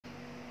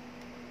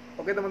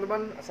Oke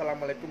teman-teman,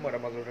 assalamualaikum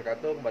warahmatullahi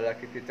wabarakatuh. Kembali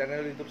lagi di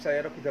channel YouTube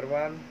saya Robi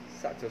Darman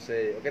Sak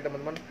Jose. Oke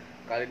teman-teman,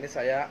 kali ini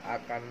saya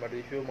akan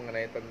mereview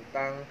mengenai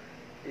tentang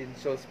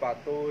insole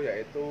sepatu,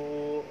 yaitu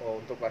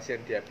untuk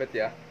pasien diabetes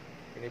ya.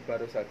 Ini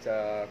baru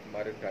saja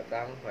kemarin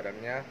datang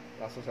barangnya,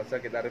 langsung saja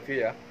kita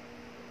review ya.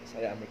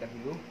 Saya ambilkan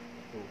dulu.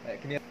 Tuh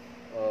kayak gini.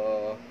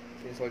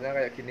 Insolenya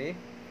kayak gini.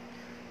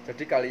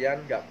 Jadi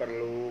kalian nggak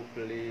perlu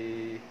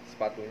beli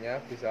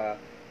sepatunya, bisa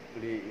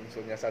beli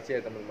insolnya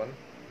saja ya teman-teman.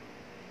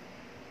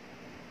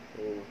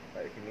 Tuh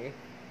kayak gini,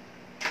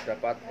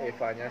 dapat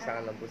evanya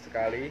sangat lembut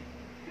sekali,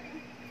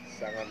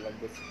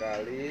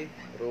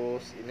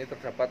 terus ini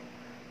terdapat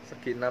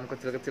segi 6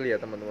 kecil-kecil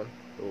ya teman-teman.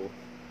 Tuh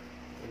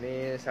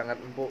ini sangat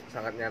empuk,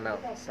 sangat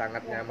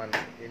nyaman.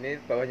 Ini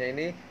bawahnya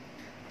ini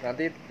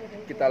nanti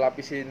kita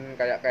lapisin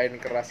kayak kain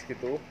keras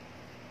gitu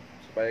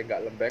supaya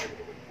nggak lembek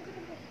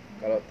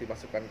kalau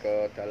dimasukkan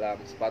ke dalam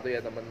sepatu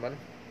ya teman-teman.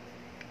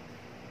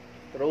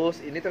 Terus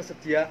ini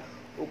tersedia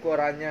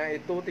ukurannya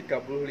itu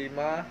 35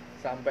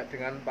 sampai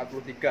dengan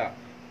 43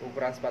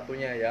 ukuran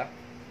sepatunya ya.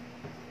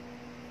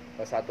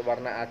 Satu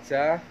warna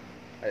aja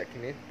kayak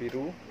gini,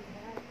 biru.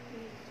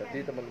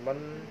 Jadi teman-teman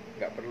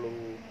nggak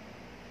perlu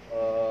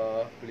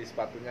beli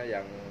sepatunya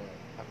yang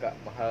agak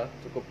mahal,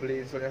 cukup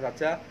beli insolnya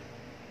saja.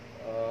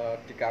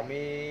 Di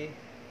kami,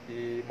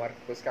 di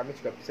marketplace kami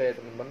juga bisa ya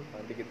teman-teman.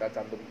 Nanti kita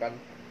cantumkan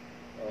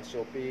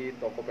Shopee,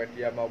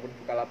 Tokopedia maupun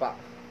Bukalapak.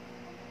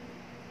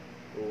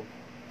 Tuh,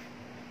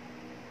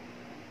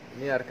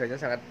 ini harganya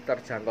sangat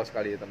terjangkau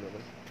sekali ya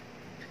teman-teman,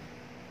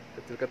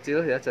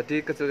 kecil-kecil ya.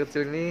 Jadi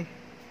kecil-kecil ini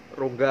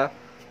rongga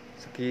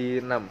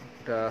segi 6,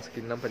 udah segi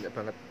 6 banyak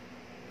banget.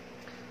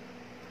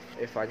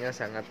 Evanya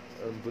sangat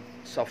lembut,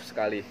 soft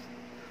sekali.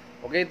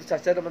 Oke, itu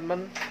saja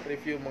teman-teman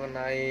review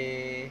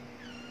mengenai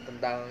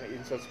tentang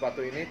insole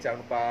sepatu ini.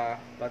 Jangan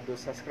lupa bantu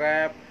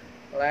subscribe,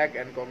 like,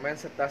 and comment,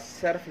 serta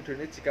share video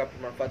ini jika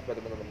bermanfaat buat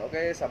teman-teman.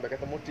 Oke, sampai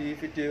ketemu di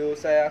video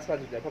saya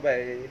selanjutnya. Bye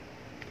bye.